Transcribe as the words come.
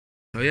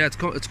So yeah,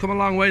 it's come a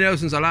long way now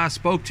since I last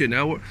spoke to you.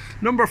 Now,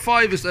 number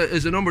 5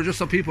 is a number just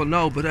so people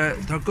know, but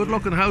they're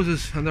good-looking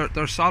houses and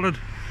they're solid.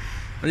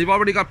 And you've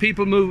already got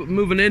people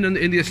moving in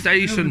the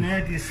estate. And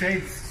the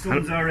estate,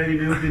 someone's already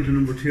moved into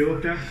number 2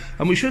 up there.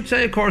 And we should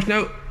say, of course,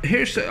 now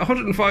here's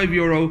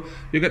 €105.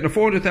 You're getting a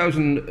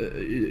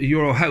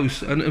 €400,000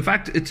 house, and in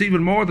fact, it's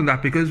even more than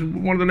that because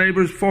one of the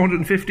neighbours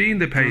 415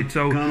 they paid.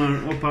 So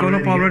gone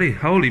up already. Yeah.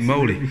 Holy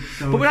moly!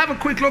 So but we'll have a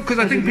quick look because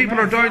I think people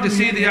are dying to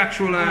see the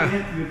actual. You go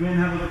and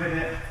have a look at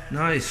it.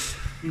 Nice.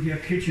 Into your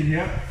kitchen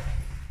here.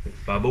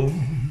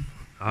 Baboom.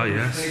 Oh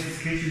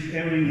yes. Kitchen,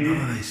 everything here.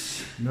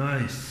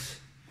 Nice.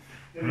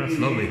 Well, that's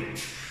lovely.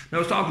 Now I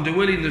was talking to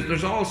Willie,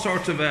 there's all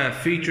sorts of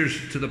features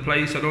to the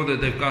place. I know that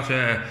they've got,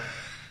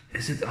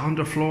 is it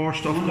underfloor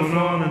stuff going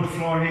on?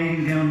 Underfloor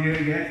heating down here,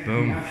 yeah.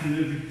 Boom.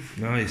 Absolutely.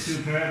 Nice.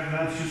 Super,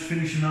 that's just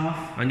finishing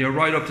off. And you're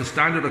right up to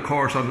standard, of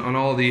course, on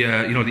all the,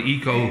 you know, the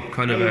eco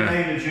kind of...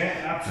 Absolutely.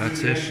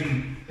 That's it.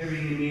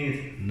 Everything you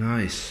need.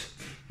 Nice.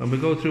 And we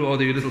go through all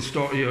the little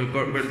you've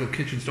got a little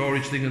kitchen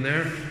storage thing in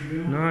there.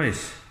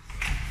 Nice.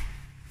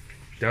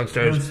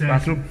 Downstairs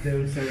bathroom.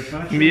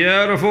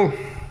 Beautiful.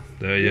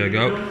 There you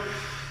go.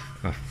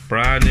 A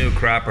brand new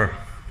crapper.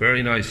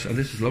 Very nice. And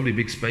this is lovely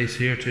big space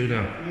here too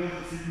now.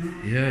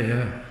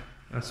 Yeah.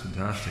 That's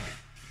fantastic.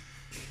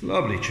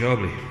 Lovely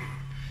chubbly.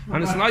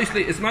 And it's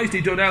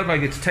nicely done out,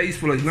 like it's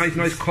tasteful, it's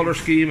nice colour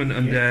scheme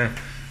and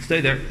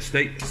stay there.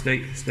 Stay.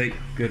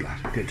 Good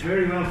lad. Good.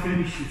 Very well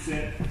finished, it's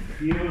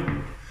beautiful.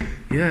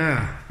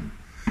 Yeah.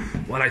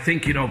 Well, I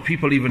think, you know,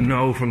 people even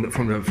know from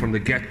the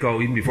get-go,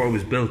 even before it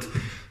was built,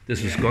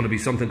 this is going to be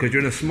something, because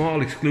you're in a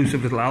small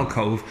exclusive little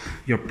alcove.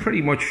 You're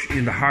pretty much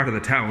in the heart of the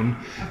town.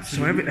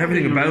 Absolutely. So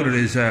everything about it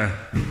is look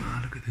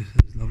at this,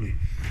 it's lovely.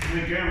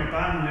 Look at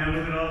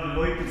all the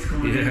light that's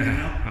coming in.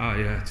 Oh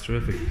yeah, it's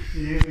terrific.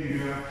 Yeah, you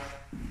go.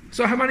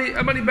 So how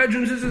many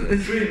bedrooms is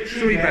it?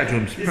 Three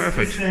bedrooms.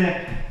 Perfect.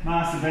 This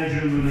master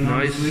bedroom with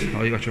an ensuite.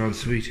 Oh, you got your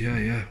ensuite.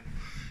 Yeah.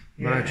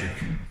 Magic.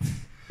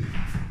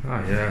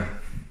 Oh yeah.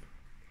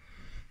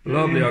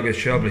 Lovely, I guess,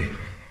 shovely.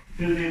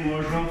 Built-in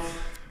wardrobes.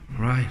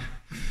 Right.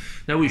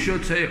 Now we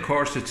should say, of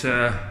course, it's you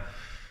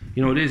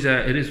know, it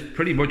is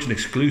pretty much an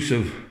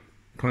exclusive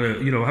kind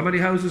of, you know, how many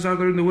houses are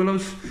there in the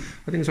Willows?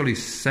 I think it's only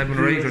 7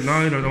 or 8 or 9,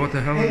 I don't know what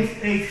the hell.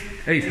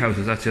 8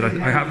 houses, that's it.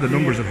 I have the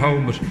numbers at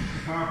home, but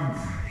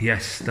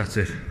yes, that's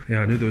it.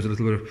 Yeah, I knew there was a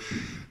little bit of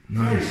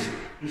nice.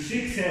 There's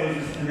 6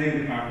 houses and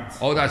 8 apartments.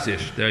 Oh, that's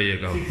it. There you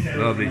go.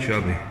 Lovely,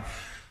 chubby.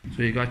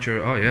 So you got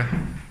your, oh yeah,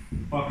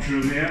 box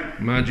room here.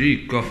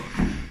 Magico.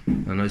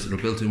 A nice little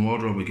built-in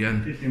wardrobe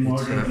again. Built-in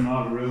wardrobe in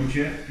all the rooms,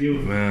 yeah.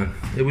 Beautiful. Man,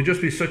 it would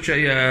just be such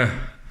a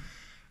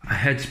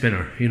head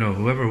spinner, you know,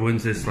 whoever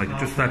wins this, like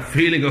just that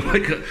feeling of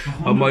like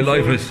of my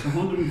life is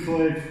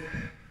 105.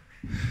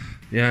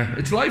 Yeah,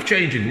 it's life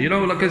changing, you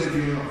know, like, cause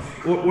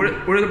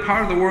we're in a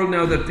part of the world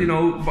now that, you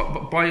know,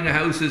 buying a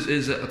house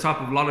is at the top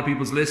of a lot of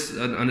people's lists,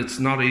 and it's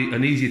not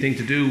an easy thing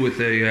to do with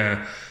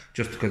a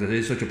just because it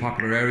is such a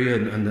popular area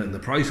and the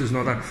prices and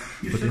all that.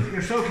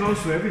 You're so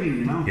close to everything,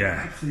 you know.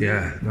 Yeah, absolutely.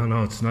 Yeah.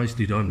 No, it's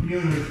nicely done.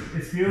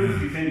 It's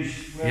beautifully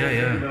finished.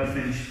 Well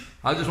finished.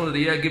 I just wanted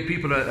to give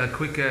people a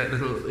quick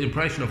little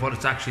impression of what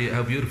it's actually,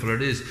 how beautiful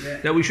it is. Yeah.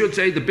 Now we should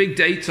say the big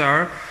dates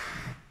are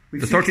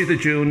the 30th of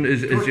June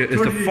is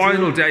the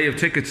final day of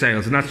ticket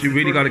sales, and that's, you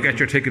really got to get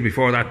your ticket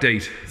before that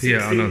date.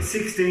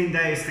 16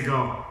 days to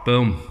go.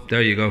 Boom,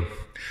 there you go.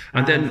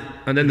 And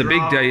then the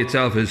big day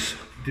itself is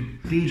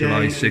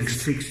July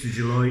 6th. 6th of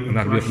July, and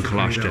that'll be up in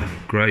Colchester.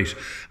 Great.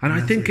 And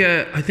I think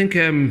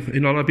you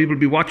know, a lot of people will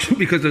be watching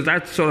because there's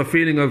that sort of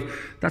feeling of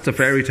that's a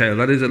fairy tale.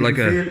 That is like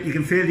you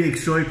can feel the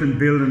excitement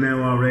building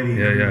now already.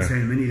 Yeah.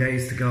 Saying many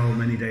days to go.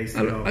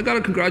 I got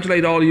to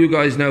congratulate all of you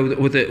guys now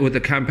with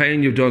the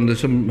campaign you've done. There's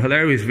some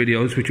hilarious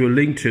videos which we'll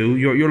link to.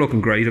 You're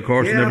looking great, of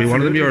course, and every one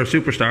of them. You're a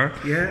superstar.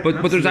 Yeah,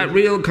 but there's that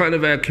real kind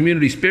of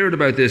community spirit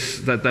about this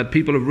that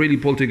people have really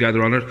pulled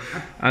together on it.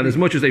 And as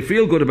much as they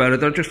feel good about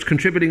it, they're just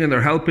contributing and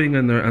they're helping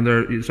and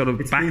they're sort of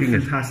backing it.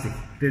 It's been fantastic.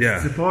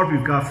 The support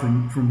we've got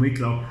from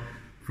Wicklow,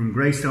 from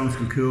Greystones,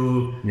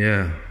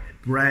 Kilcoole,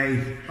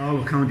 Bray, all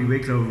of County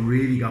Wicklow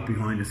really got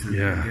behind us and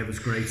gave us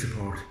great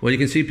support. Well, you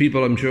can see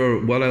people, I'm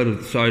sure, well out of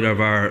the side of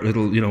our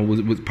little, you know,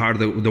 with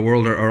part of the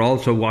world are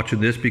also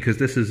watching this, because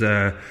this is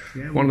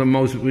one of the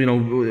most, you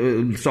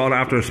know, sought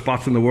after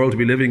spots in the world to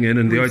be living in,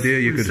 and the idea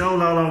you could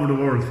sold all over the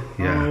world,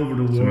 all over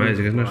the world. It's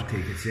amazing, isn't it?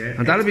 Tickets,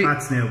 and that'll be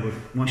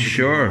now,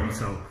 sure.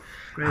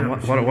 And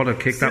what a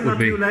kick that would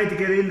be. It's not too late to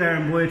get in there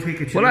and buy a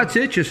ticket. Well, that's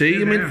it, you see.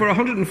 I mean, for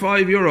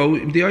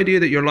 €105, the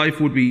idea that your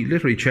life would be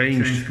literally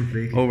changed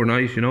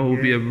overnight, you know,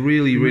 would be a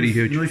really, really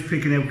huge. Nice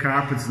picking out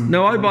carpets. And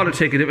no, I bought a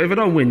ticket. If I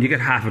don't win, you get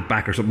half it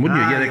back or something,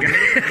 wouldn't you?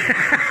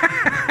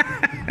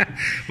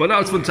 But no,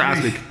 it's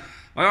fantastic.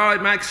 All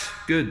right, Max,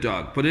 good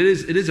dog. But it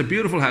is a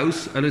beautiful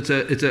house, and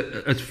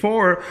it's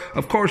for,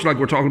 of course, like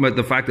we're talking about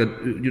the fact that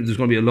there's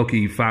going to be a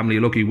lucky family,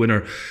 a lucky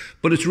winner,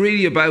 but it's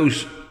really about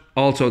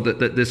also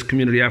this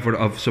community effort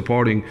of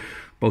supporting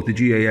both the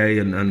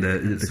GAA and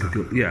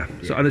the yeah.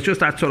 So, and it's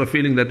just that sort of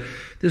feeling that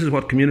this is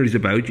what community's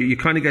about. You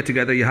kind of get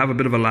together, you have a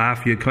bit of a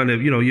laugh, you kind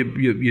of,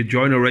 you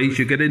join a race,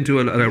 you get into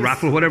a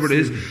raffle, whatever it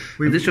is.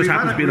 And this just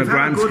happens to be on a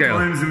grand scale. We've had good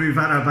times and we've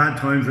had our bad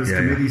times as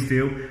committees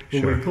too.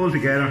 But we've pulled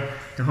together.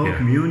 The whole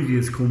community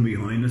has come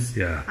behind us.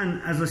 Yeah.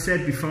 And as I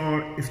said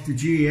before, if the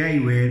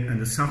GAA win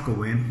and the soccer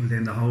win, well,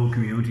 then the whole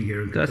community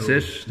here. That's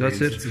it.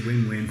 It's a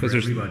win-win for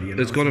everybody.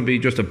 There's going to be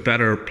just a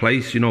better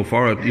place,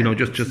 for it.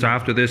 Just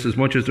after this, as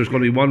much as there's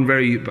going to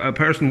be a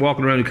person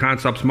walking around who can't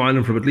stop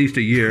smiling for at least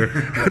a year,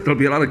 there'll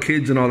be a lot of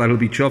kids and all that who'll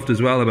be chuffed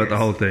as well about the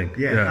whole thing.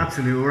 Yeah,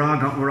 absolutely. We're all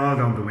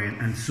going to win,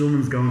 and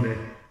someone's going to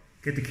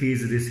get the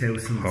keys of this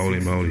house. Holy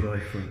moly!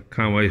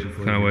 Can't wait!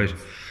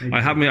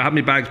 I have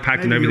my bags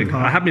packed and everything.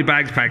 I have my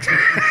bags packed.